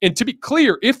 rounds. And to be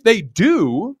clear, if they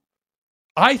do,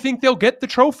 I think they'll get the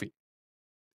trophy.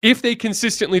 If they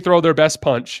consistently throw their best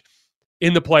punch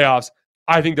in the playoffs,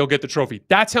 I think they'll get the trophy.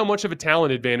 That's how much of a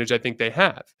talent advantage I think they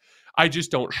have. I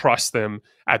just don't trust them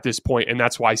at this point, and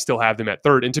that's why I still have them at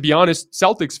third. And to be honest,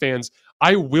 Celtics fans,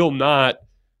 I will not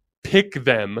pick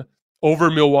them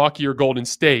over Milwaukee or Golden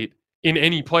State in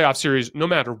any playoff series, no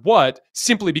matter what,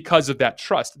 simply because of that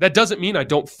trust. That doesn't mean I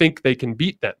don't think they can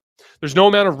beat them. There's no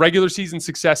amount of regular season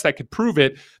success that could prove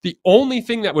it. The only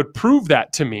thing that would prove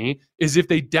that to me is if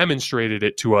they demonstrated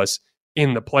it to us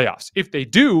in the playoffs. If they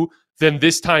do, then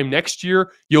this time next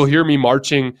year, you'll hear me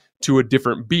marching to a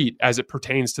different beat as it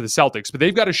pertains to the Celtics. But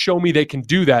they've got to show me they can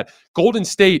do that. Golden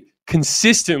State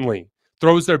consistently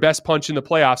throws their best punch in the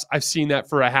playoffs. I've seen that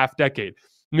for a half decade.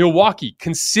 Milwaukee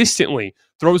consistently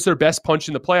throws their best punch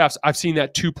in the playoffs. I've seen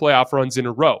that 2 playoff runs in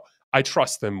a row. I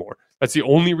trust them more. That's the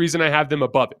only reason I have them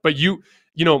above it. But you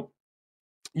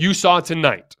saw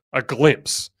tonight a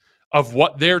glimpse of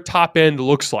what their top end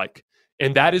looks like.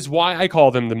 And that is why I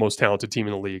call them the most talented team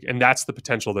in the league. And that's the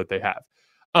potential that they have.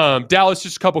 Dallas,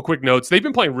 just a couple quick notes. They've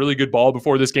been playing really good ball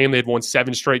before this game. They'd won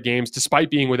 7 straight games,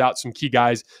 despite being without some key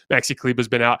guys. Maxi Kleber's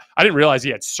been out. I didn't realize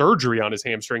he had surgery on his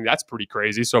hamstring. That's pretty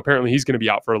crazy. So apparently he's going to be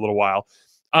out for a little while.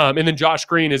 And then Josh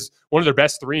Green is one of their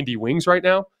best 3-and-D wings right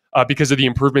now because of the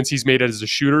improvements he's made as a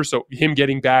shooter. So him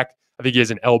getting back, I think he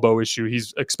has an elbow issue.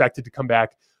 He's expected to come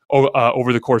back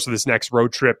over the course of this next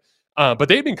road trip. But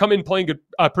they've been playing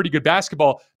pretty good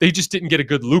basketball. They just didn't get a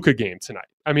good Luka game tonight.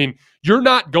 I mean, you're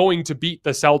not going to beat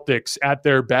the Celtics at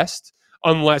their best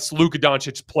unless Luka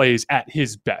Doncic plays at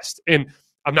his best. And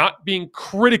I'm not being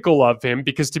critical of him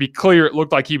because, to be clear, it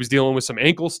looked like he was dealing with some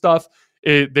ankle stuff.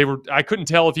 I couldn't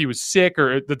tell if he was sick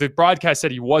or the broadcast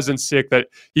said he wasn't sick, that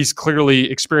he's clearly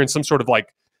experienced some sort of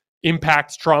like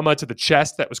impact trauma to the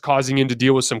chest that was causing him to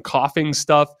deal with some coughing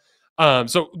stuff.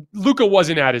 So Luka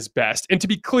wasn't at his best. And to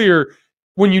be clear,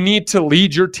 when you need to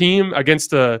lead your team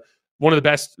against one of the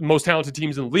best, most talented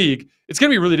teams in the league, it's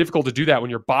going to be really difficult to do that when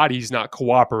your body's not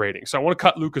cooperating. So I want to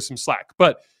cut Luka some slack.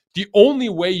 But the only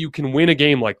way you can win a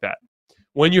game like that,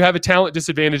 when you have a talent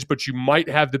disadvantage, but you might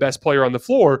have the best player on the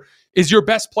floor, is your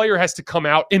best player has to come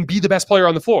out and be the best player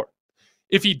on the floor.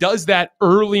 If he does that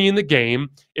early in the game,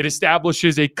 it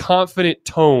establishes a confident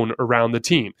tone around the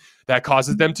team. That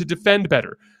causes them to defend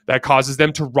better. That causes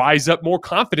them to rise up more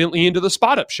confidently into the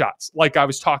spot-up shots, like I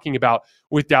was talking about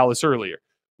with Dallas earlier,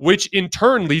 which in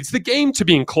turn leads the game to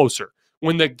being closer.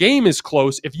 When the game is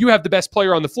close, if you have the best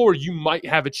player on the floor, you might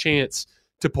have a chance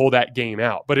to pull that game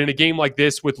out. But in a game like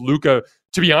this with Luka,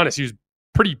 to be honest, he was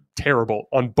pretty terrible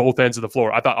on both ends of the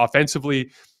floor. I thought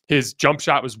offensively, his jump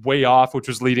shot was way off, which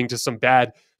was leading to some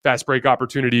bad fast break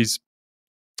opportunities.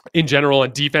 In general,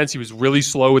 on defense, he was really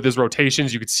slow with his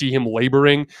rotations. You could see him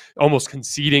laboring, almost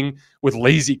conceding with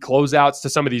lazy closeouts to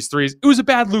some of these threes. It was a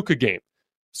bad Luka game.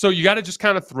 So you got to just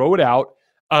kind of throw it out.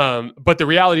 But the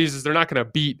reality is they're not going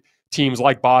to beat teams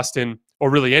like Boston or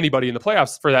really anybody in the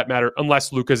playoffs for that matter,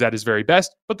 unless Luka's at his very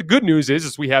best. But the good news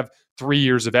is we have 3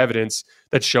 years of evidence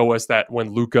that show us that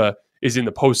when Luka is in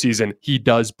the postseason, he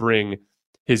does bring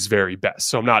his very best.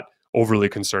 So I'm not overly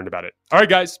concerned about it. All right,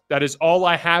 guys, that is all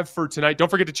I have for tonight. Don't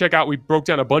forget to check out, we broke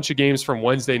down a bunch of games from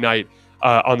Wednesday night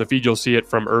on the feed. You'll see it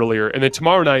from earlier. And then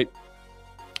tomorrow night,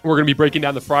 we're going to be breaking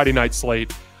down the Friday night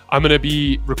slate. I'm going to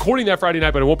be recording that Friday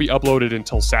night, but it won't be uploaded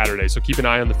until Saturday. So keep an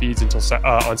eye on the feeds until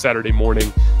on Saturday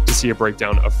morning to see a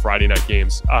breakdown of Friday night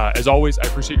games. As always, I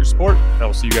appreciate your support, and I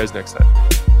will see you guys next time.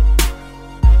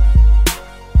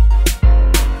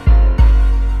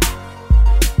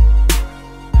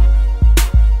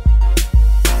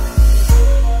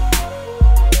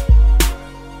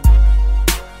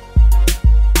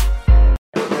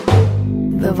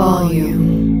 The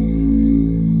volume.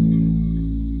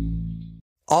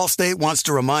 Allstate wants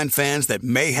to remind fans that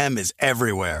mayhem is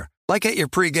everywhere, like at your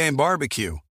pregame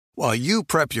barbecue. While you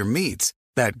prep your meats,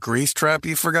 that grease trap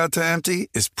you forgot to empty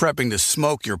is prepping to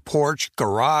smoke your porch,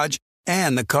 garage,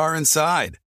 and the car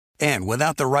inside. And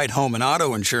without the right home and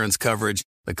auto insurance coverage,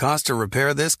 the cost to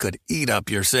repair this could eat up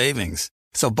your savings.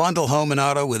 So bundle home and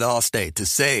auto with Allstate to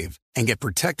save and get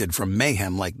protected from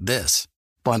mayhem like this.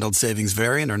 Bundled savings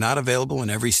vary and are not available in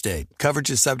every state. Coverage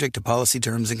is subject to policy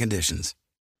terms and conditions.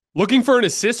 Looking for an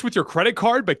assist with your credit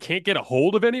card but can't get a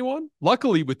hold of anyone?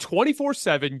 Luckily, with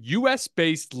 24/7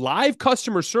 U.S.-based live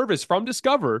customer service from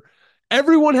Discover,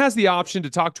 everyone has the option to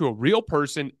talk to a real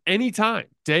person anytime,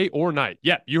 day or night.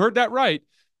 Yeah, you heard that right.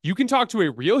 You can talk to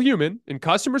a real human in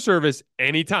customer service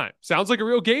anytime. Sounds like a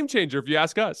real game changer if you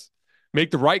ask us.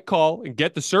 Make the right call and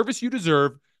get the service you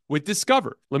deserve with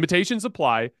Discover. Limitations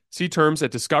apply. See terms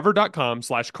at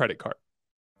discover.com/credit card.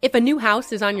 If a new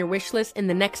house is on your wish list in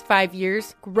the next 5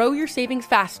 years, grow your savings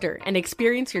faster and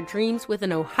experience your dreams with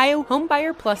an Ohio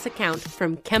Homebuyer Plus account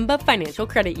from Kemba Financial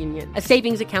Credit Union. A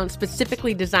savings account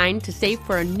specifically designed to save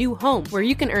for a new home, where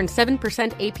you can earn 7%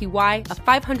 APY,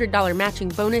 a $500 matching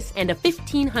bonus, and a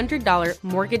 $1,500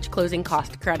 mortgage closing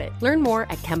cost credit. Learn more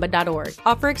at Kemba.org.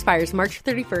 Offer expires March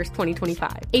 31st,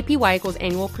 2025. APY equals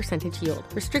annual percentage yield.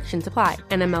 Restrictions apply.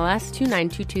 NMLS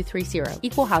 292230.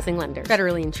 Equal housing lender.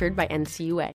 Federally insured by NCUA.